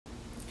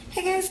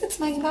Hey guys, it's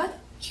Maggibot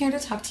here to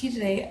talk to you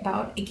today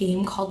about a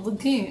game called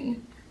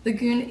Lagoon.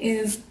 Lagoon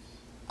is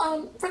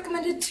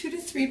recommended 2 to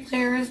 3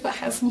 players but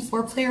has some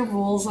 4-player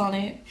rules on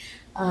it.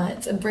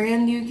 It's a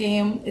brand new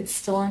game. It's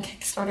still on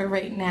Kickstarter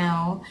right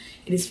now.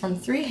 It is from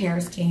 3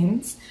 Hairs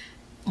Games.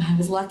 I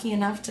was lucky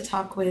enough to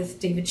talk with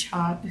David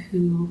Schott,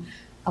 who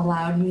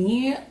allowed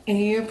me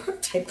a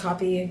prototype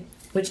copy,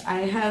 which I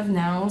have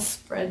now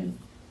spread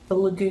the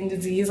Lagoon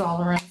disease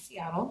all around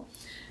Seattle.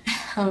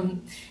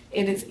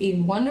 It is a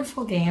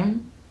wonderful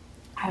game,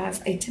 as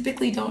I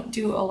typically don't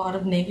do a lot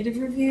of negative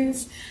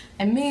reviews.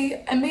 I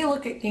may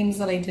look at games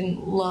that I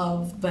didn't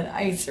love, but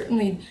I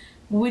certainly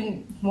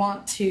wouldn't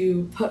want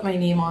to put my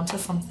name onto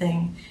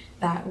something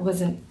that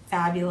wasn't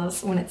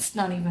fabulous when it's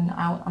not even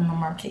out on the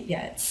market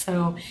yet.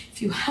 So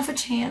if you have a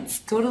chance,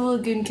 go to the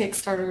Lagoon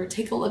Kickstarter,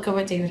 take a look at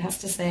what David has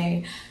to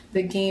say.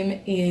 The game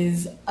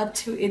is up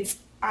to its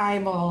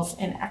eyeballs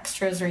and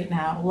extras right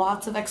now.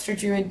 Lots of extra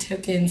druid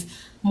tokens,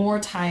 more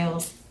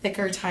tiles,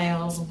 thicker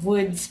tiles,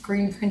 wood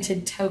screen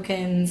printed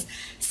tokens.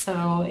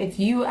 So if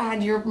you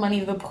add your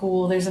money to the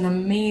pool, there's an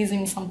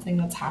amazing something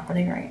that's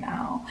happening right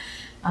now.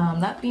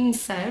 That being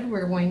said,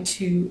 we're going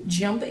to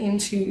jump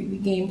into the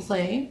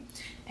gameplay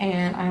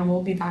and I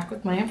will be back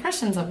with my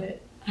impressions of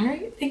it.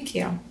 Alright, thank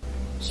you.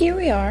 Here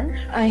we are.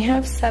 I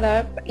have set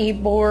up a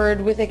board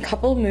with a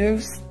couple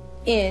moves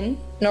in.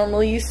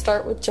 Normally you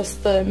start with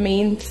just the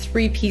main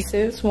 3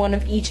 pieces, one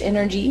of each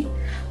energy.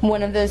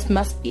 One of those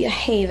must be a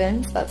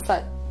haven, so that's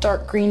that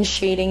dark green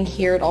shading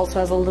here. It also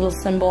has a little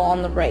symbol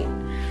on the right.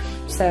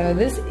 So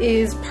this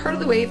is part of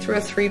the way through a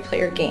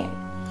 3-player game.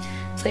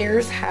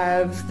 Players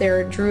have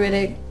their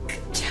druidic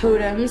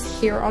totems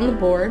here on the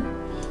board.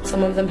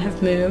 Some of them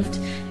have moved,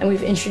 and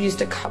we've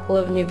introduced a couple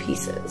of new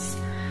pieces.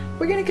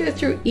 We're going to go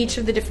through each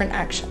of the different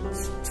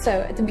actions. So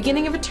at the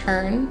beginning of a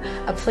turn,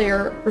 a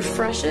player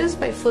refreshes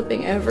by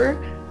flipping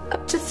over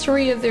up to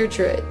 3 of their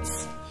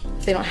druids.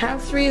 If they don't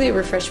have 3, they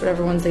refresh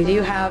whatever ones they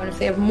do have, and if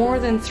they have more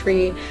than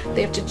 3,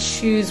 they have to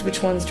choose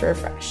which ones to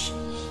refresh.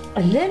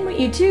 And then what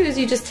you do is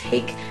you just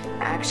take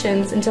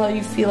actions until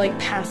you feel like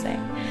passing.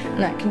 And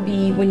that can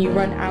be when you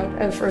run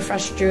out of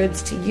refreshed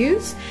druids to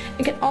use.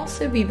 It can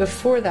also be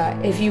before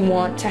that if you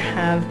want to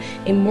have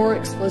a more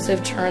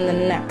explosive turn the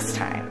next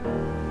time.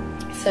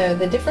 So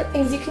the different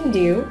things you can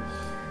do,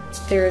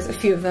 there's a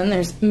few of them.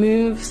 There's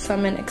move,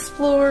 summon,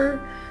 explore.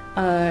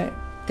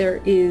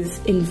 There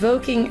is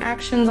invoking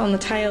actions on the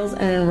tiles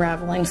and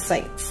unraveling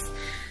sites.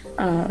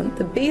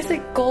 The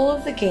basic goal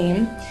of the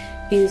game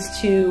is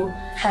to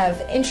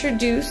have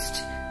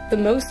introduced the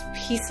most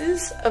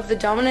pieces of the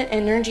dominant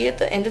energy at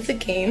the end of the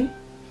game,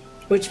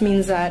 which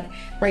means that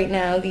right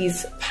now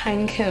these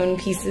pine cone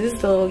pieces,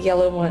 the little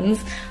yellow ones,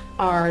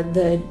 are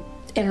the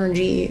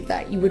energy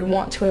that you would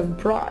want to have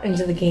brought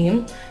into the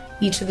game.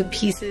 Each of the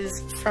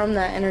pieces from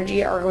that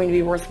energy are going to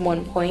be worth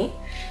 1 point.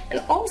 And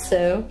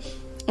also,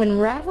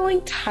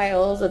 unraveling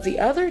tiles of the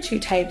other 2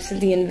 types at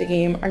the end of the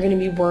game are going to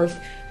be worth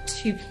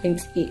 2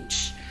 points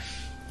each.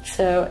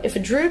 So if a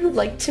druid would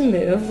like to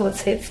move,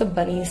 let's say it's the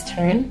bunny's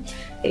turn,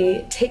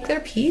 they take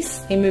their piece,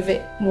 they move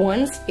it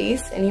 1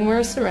 space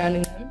anywhere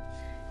surrounding them,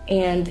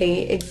 and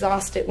they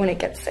exhaust it when it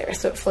gets there,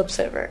 so it flips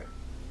over.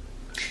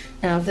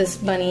 Now if this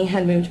bunny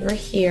had moved over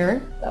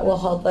here, that will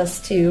help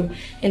us to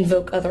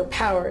invoke other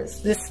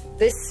powers. This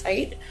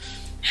site,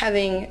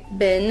 having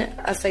been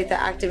a site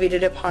that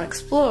activated upon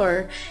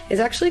explore, is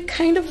actually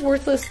kind of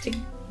worthless to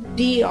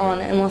be on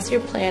unless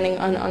you're planning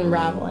on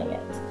unraveling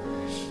it.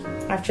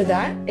 After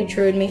that, a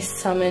druid may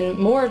summon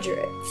more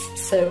druids.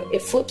 So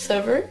it flips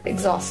over,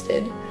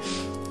 exhausted,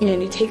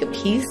 and you take a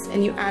piece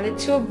and you add it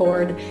to a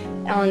board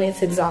on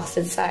its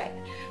exhausted side.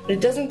 But it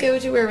doesn't go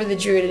to wherever the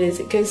druid is,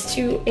 it goes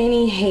to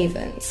any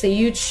haven. So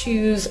you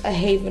choose a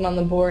haven on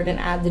the board and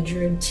add the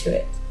druid to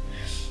it.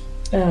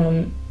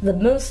 One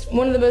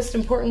of the most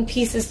important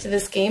pieces to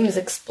this game is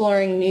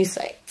exploring new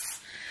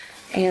sites.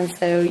 And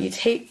so you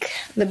take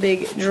the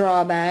big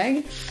draw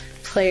bag,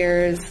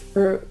 players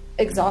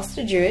exhaust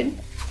a druid,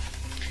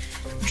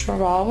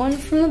 draw one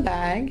from the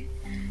bag,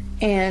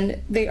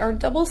 and they are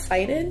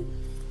double-sided.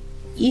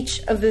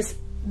 Each of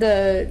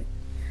the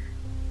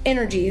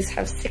energies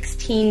have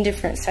 16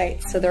 different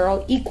sites, so they're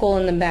all equal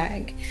in the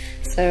bag.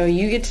 So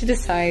you get to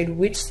decide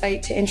which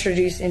site to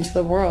introduce into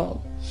the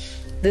world.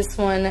 This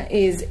one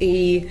is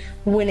a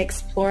when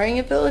exploring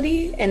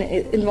ability, and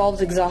it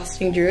involves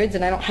exhausting druids,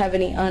 and I don't have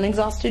any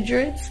unexhausted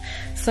druids,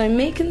 so I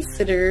may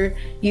consider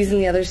using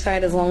the other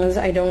side as long as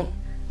I don't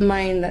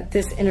mind that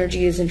this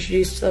energy is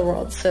introduced to the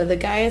world. So the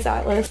Gaia's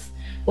Atlas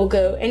will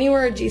go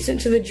anywhere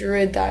adjacent to the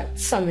druid that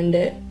summoned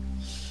it.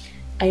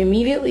 I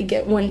immediately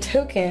get 1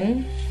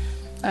 token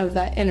of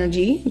that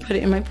energy and put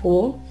it in my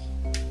pool.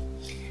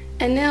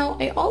 And now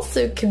I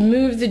also can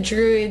move the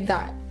druid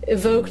that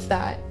evoked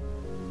that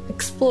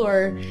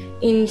explore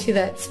into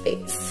that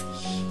space.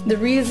 The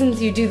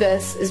reasons you do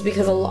this is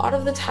because a lot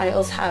of the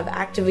tiles have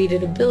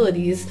activated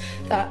abilities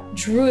that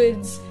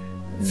druids,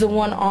 the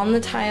one on the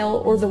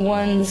tile or the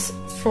ones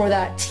for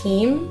that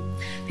team,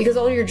 because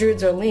all your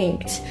druids are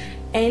linked,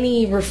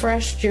 any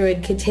refreshed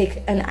druid could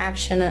take an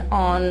action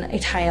on a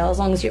tile as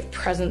long as you have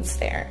presence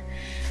there.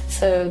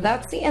 So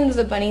that's the end of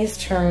the bunny's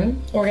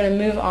turn. We're gonna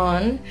move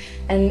on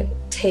and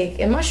take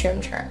a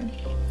mushroom turn.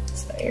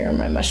 So here are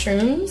my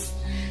mushrooms.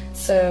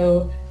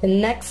 So the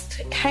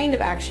next kind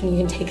of action you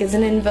can take is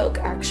an invoke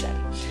action.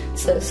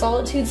 So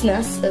Solitude's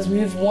Nest says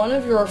move one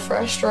of your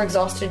refreshed or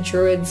exhausted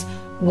druids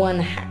 1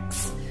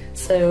 hex.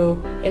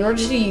 So in order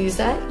to use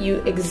that,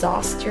 you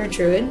exhaust your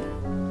druid,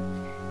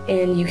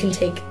 and you can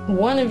take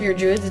one of your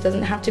druids. It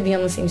doesn't have to be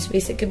on the same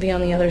space, it could be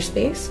on the other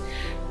space.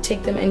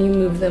 Take them and you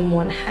move them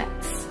 1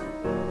 hex.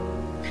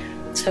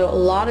 So a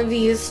lot of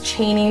these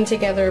chaining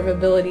together of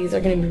abilities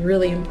are going to be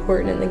really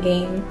important in the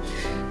game,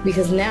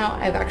 because now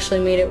I've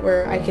actually made it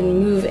where I can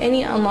move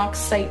any unlocked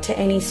site to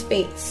any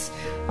space.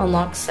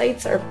 Unlocked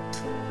sites are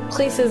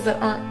places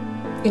that aren't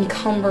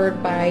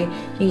encumbered by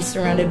being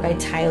surrounded by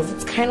tiles.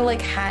 It's kind of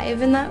like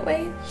Hive in that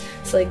way.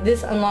 So like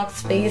this unlocked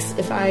space,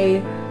 if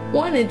I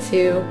wanted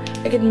to,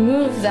 I could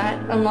move that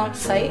unlocked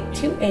site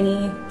to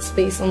any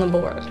space on the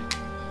board.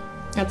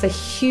 That's a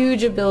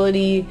huge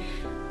ability,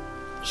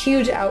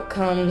 huge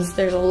outcomes.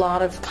 There's a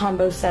lot of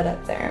combo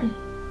setup there.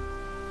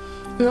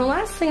 And the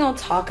last thing I'll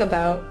talk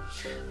about,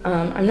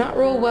 I'm not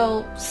real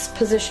well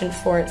positioned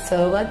for it,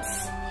 so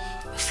let's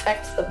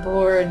affect the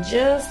board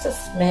just a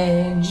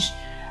smidge.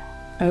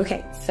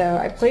 Okay, so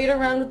I played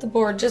around with the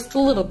board just a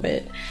little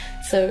bit.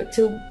 So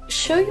to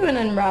show you an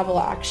unravel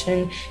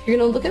action, you're going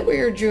to look at where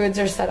your druids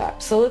are set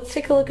up. So let's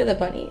take a look at the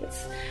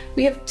bunnies.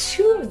 We have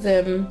 2 of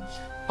them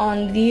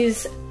on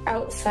these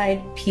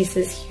outside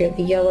pieces here,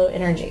 the yellow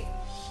energy.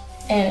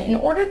 And in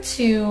order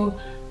to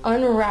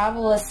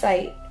unravel a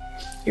site,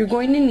 you're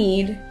going to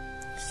need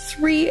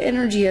 3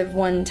 energy of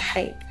one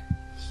type.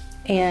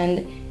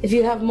 And if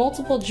you have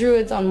multiple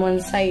druids on one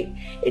site,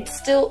 it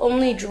still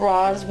only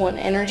draws 1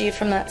 energy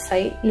from that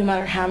site, no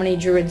matter how many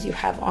druids you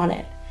have on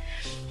it.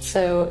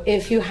 So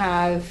if you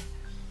have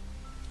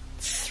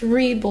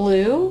 3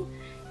 blue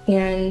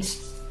and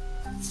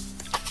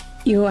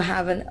you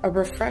have a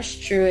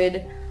refreshed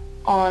druid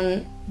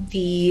on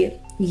the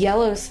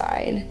yellow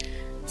side,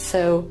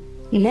 so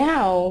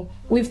now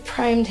we've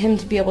primed him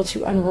to be able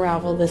to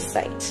unravel this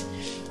site.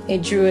 A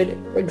druid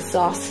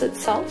exhausts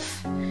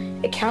itself.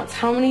 It counts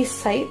how many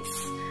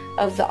sites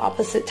of the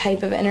opposite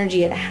type of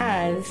energy it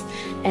has,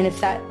 and if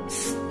that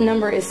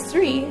number is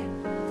 3,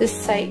 this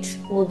site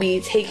will be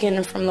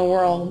taken from the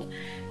world.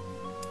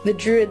 The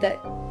druid that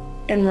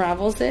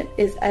unravels it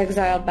is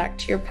exiled back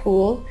to your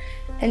pool,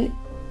 and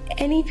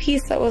any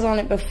piece that was on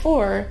it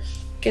before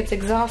gets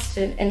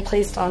exhausted and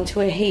placed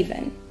onto a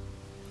haven.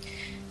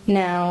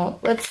 Now,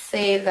 let's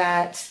say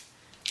that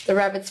the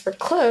rabbits were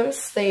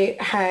close. They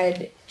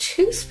had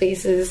 2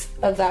 spaces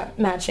of that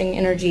matching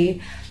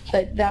energy,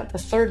 but not the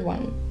 3rd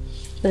one.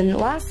 Then the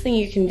last thing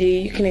you can do,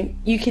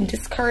 you can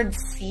discard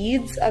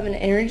seeds of an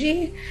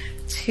energy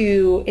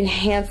to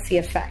enhance the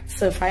effect.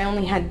 So if I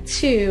only had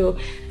 2,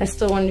 I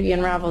still wanted to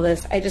unravel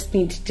this, I just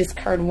need to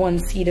discard 1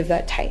 seed of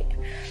that type.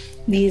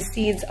 These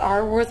seeds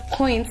are worth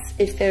points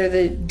if they're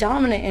the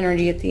dominant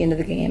energy at the end of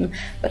the game,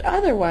 but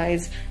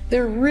otherwise,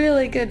 they're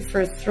really good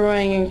for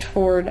throwing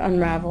toward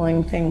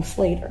unraveling things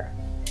later.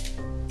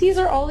 These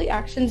are all the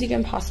actions you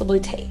can possibly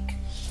take.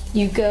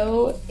 You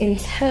go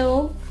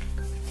until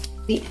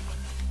the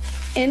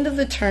end of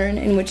the turn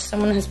in which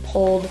someone has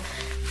pulled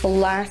the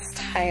last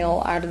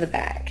tile out of the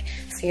bag.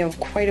 So you have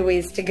quite a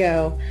ways to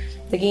go.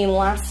 The game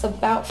lasts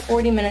about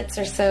 40 minutes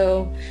or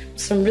so,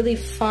 some really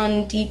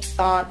fun, deep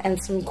thought,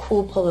 and some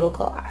cool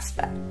political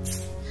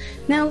aspects.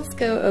 Now let's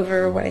go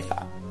over what I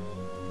thought.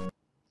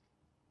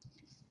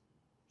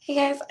 Hey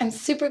guys, I'm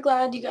super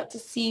glad you got to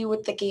see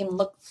what the game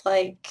looks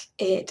like.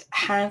 It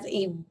has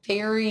a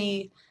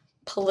very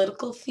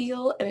political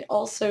feel, and it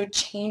also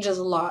changes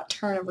a lot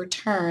turn over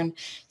turn.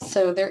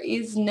 So there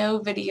is no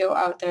video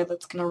out there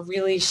that's going to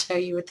really show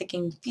you what the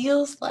game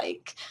feels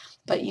like.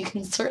 But you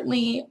can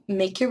certainly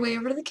make your way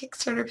over to the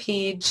Kickstarter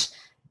page,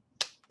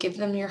 give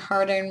them your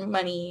hard-earned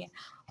money,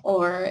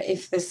 or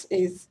if this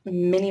is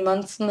many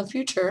months in the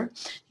future,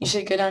 you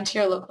should go down to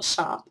your local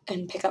shop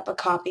and pick up a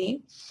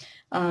copy.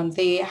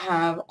 They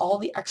have all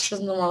the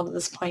extras in the world at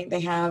this point.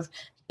 They have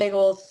big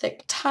old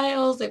thick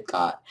tiles, they've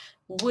got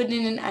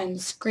wooden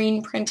and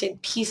screen printed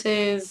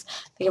pieces,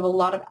 they have a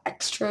lot of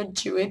extra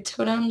druid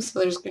totems, so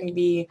there's going to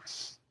be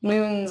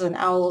moons and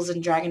owls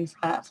and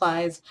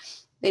dragonflies.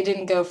 They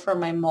didn't go for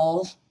my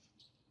mole.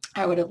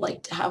 I would have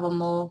liked to have a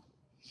mole,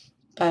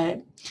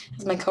 but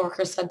as my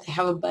coworker said, they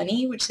have a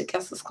bunny, which I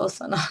guess is close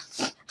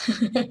enough.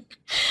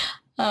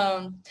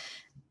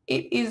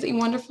 It is a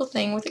wonderful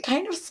thing with a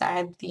kind of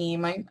sad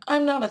theme.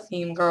 I'm not a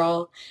theme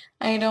girl.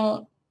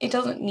 It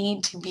doesn't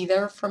need to be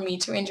there for me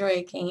to enjoy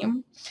a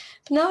game.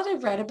 But now that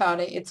I've read about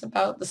it, it's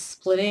about the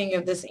splitting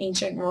of this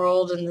ancient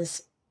world and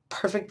this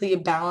perfectly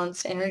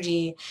balanced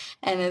energy,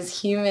 and as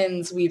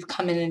humans we've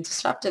come in and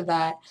disrupted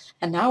that,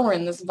 and now we're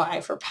in this vie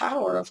for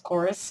power, of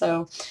course,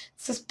 so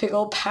it's this big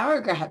old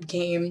power grab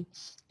game.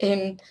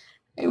 And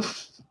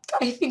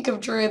I think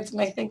of druids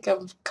and I think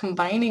of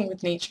combining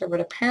with nature,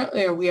 but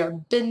apparently we are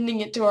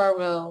bending it to our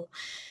will.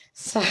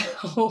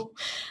 So,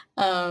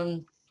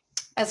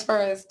 as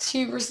far as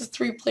 2 versus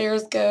 3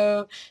 players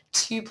go,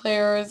 2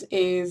 players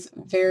is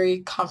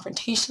very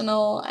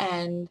confrontational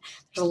and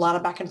there's a lot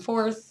of back and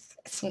forth,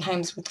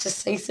 sometimes with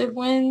decisive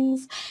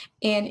wins.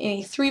 And in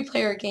a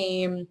 3-player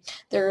game,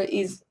 there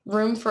is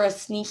room for a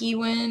sneaky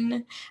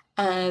win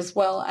as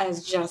well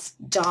as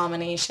just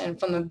domination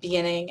from the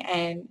beginning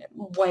and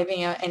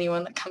wiping out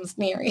anyone that comes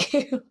near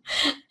you.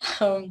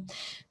 um,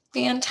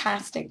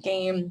 Fantastic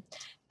game.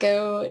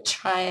 Go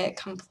try it,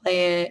 come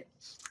play it.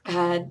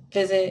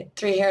 Visit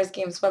Three Hairs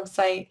Games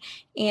website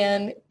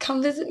and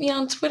come visit me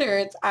on Twitter.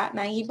 It's at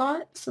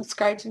Maggibot.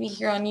 Subscribe to me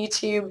here on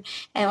YouTube,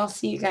 and I'll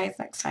see you guys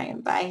next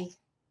time. Bye.